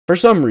For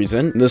some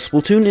reason, the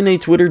Splatoon NA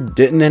Twitter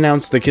didn't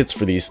announce the kits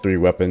for these 3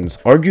 weapons,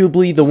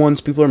 arguably the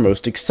ones people are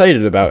most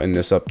excited about in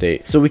this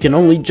update, so we can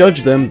only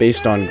judge them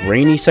based on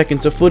grainy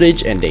seconds of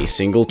footage and a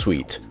single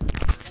tweet.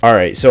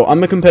 Alright, so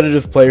I'm a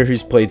competitive player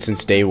who's played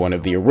since day 1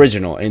 of the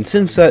original, and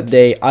since that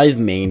day, I've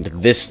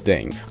mained this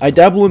thing. I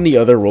dabble in the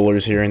other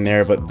rollers here and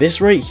there, but this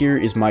right here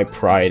is my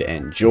pride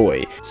and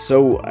joy.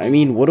 So, I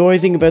mean, what do I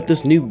think about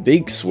this new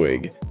Big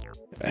Swig?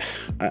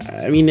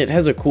 I mean, it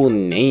has a cool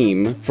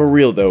name. For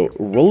real though,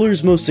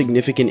 Roller's most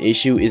significant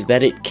issue is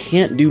that it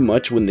can't do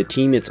much when the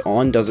team it's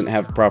on doesn't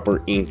have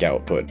proper ink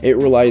output. It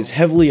relies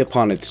heavily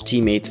upon its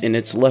teammates and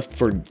it's left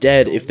for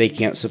dead if they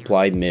can't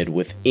supply mid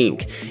with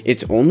ink.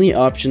 Its only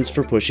options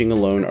for pushing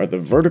alone are the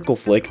vertical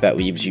flick that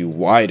leaves you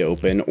wide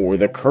open or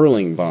the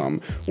curling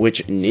bomb,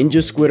 which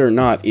ninja squid or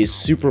not is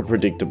super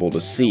predictable to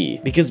see.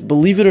 Because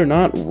believe it or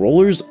not,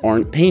 Rollers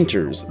aren't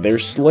painters, they're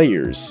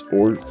slayers,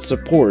 or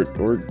support,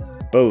 or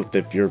both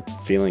if you're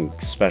feeling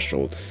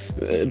special.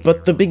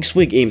 But the Big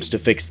Swig aims to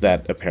fix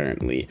that,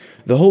 apparently.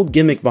 The whole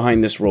gimmick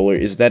behind this roller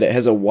is that it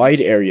has a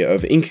wide area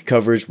of ink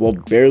coverage while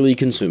barely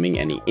consuming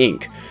any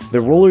ink.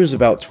 The roller is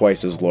about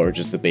twice as large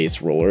as the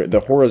base roller,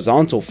 the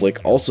horizontal flick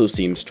also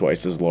seems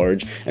twice as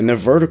large, and the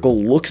vertical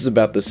looks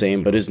about the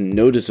same but is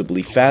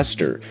noticeably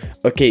faster.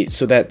 Okay,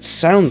 so that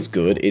sounds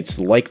good, it's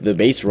like the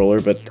base roller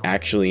but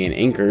actually an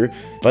inker,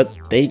 but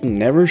they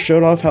never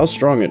showed off how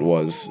strong it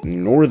was,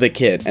 nor the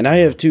kit, and I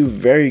have 2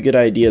 very good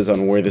ideas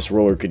on where this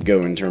roller could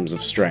go in terms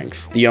of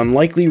strength. The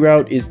unlikely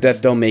route is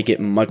that they'll make it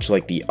much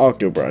like the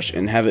Octobrush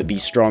and have it be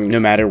strong no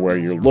matter where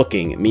you're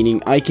looking,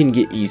 meaning I can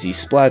get easy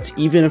splats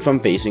even if I'm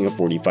facing a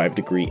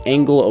 45-degree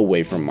angle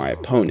away from my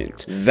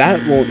opponent.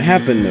 That won't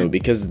happen though,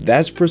 because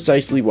that's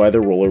precisely why the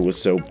roller was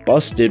so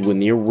busted when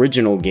the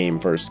original game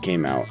first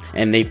came out,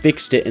 and they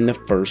fixed it in the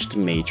first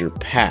major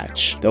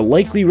patch. The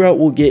likely route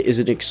we'll get is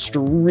an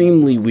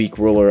extremely weak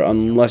roller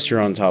unless you're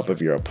on top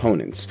of your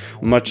opponents,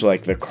 much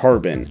like the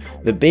Carbon.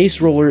 The base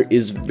roller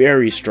is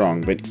very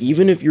strong, but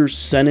even if you're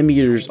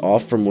centimeters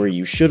off from where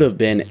you should have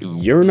been,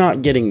 you're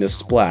not getting the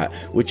splat,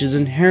 which is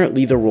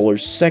inherently the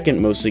roller's second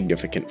most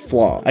significant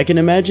flaw. I can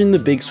imagine the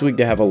Big Swig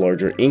to have a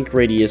larger ink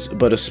radius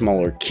but a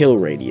smaller kill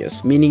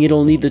radius, meaning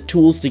it'll need the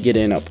tools to get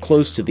in up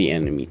close to the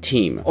enemy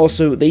team.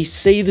 Also, they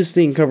say this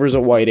thing covers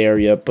a wide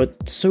area,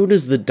 but so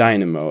does the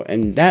Dynamo,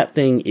 and that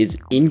thing is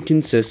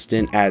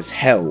inconsistent as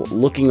hell,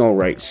 looking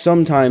alright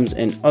sometimes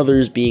and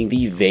others being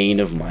the vein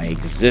of my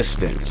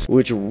existence,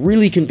 which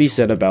really can be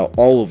said about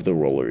all of the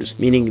rollers,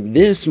 meaning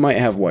this might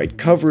have wide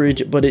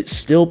coverage, but it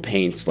still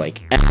paints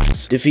like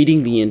ass,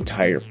 defeating the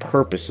entire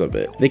purpose of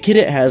it. The kit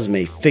it has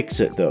may fix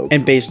it though,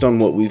 and based on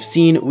what we've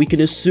seen, we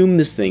can assume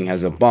this thing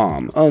has a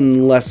bomb,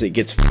 unless it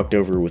gets fucked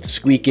over with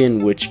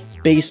Squeakin', which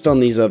based on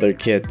these other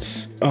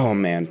kits, oh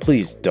man,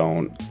 please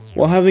don't.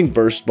 While having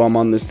Burst Bomb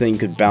on this thing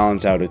could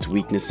balance out its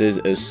weaknesses,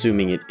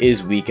 assuming it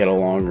is weak at a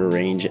longer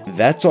range,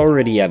 that's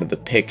already out of the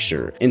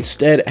picture.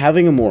 Instead,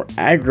 having a more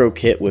aggro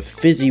kit with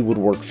Fizzy would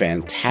work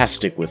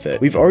fantastic with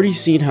it. We've already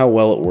seen how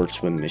well it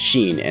works with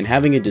Machine, and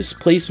having a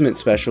displacement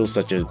special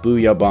such as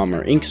Booyah Bomb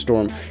or Ink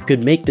Storm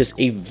could make this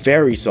a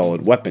very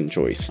solid weapon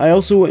choice. I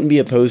also wouldn't be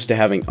opposed to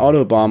having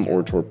Auto Bomb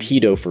or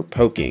Torpedo for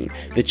poking.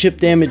 The chip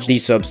damage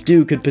these subs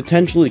do could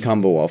potentially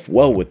combo off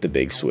well with the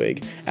Big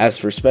Swig. As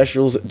for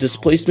specials,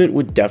 displacement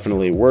would definitely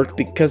work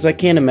because I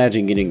can't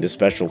imagine getting the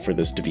special for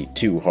this to be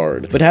too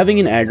hard. But having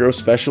an aggro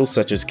special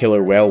such as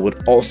Killer Whale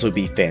would also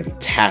be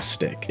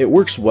fantastic. It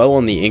works well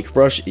on the Ink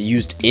Brush,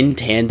 used in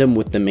tandem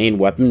with the main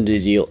weapon to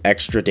deal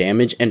extra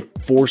damage and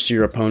force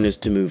your opponents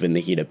to move in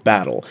the heat of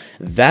battle.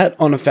 That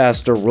on a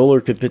faster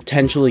roller could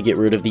potentially get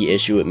rid of the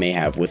issue it may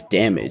have with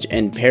damage,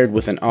 and paired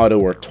with an auto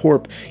or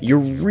torp, you're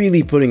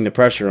really putting the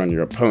pressure on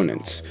your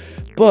opponents.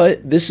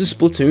 But this is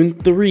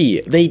Splatoon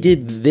 3. They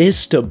did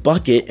this to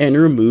Bucket and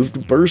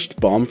removed Burst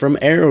Bomb from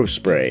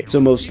Aerospray, so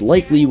most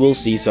likely we'll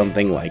see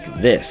something like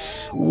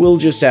this. We'll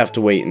just have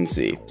to wait and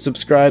see.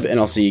 Subscribe and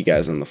I'll see you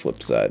guys on the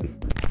flip side.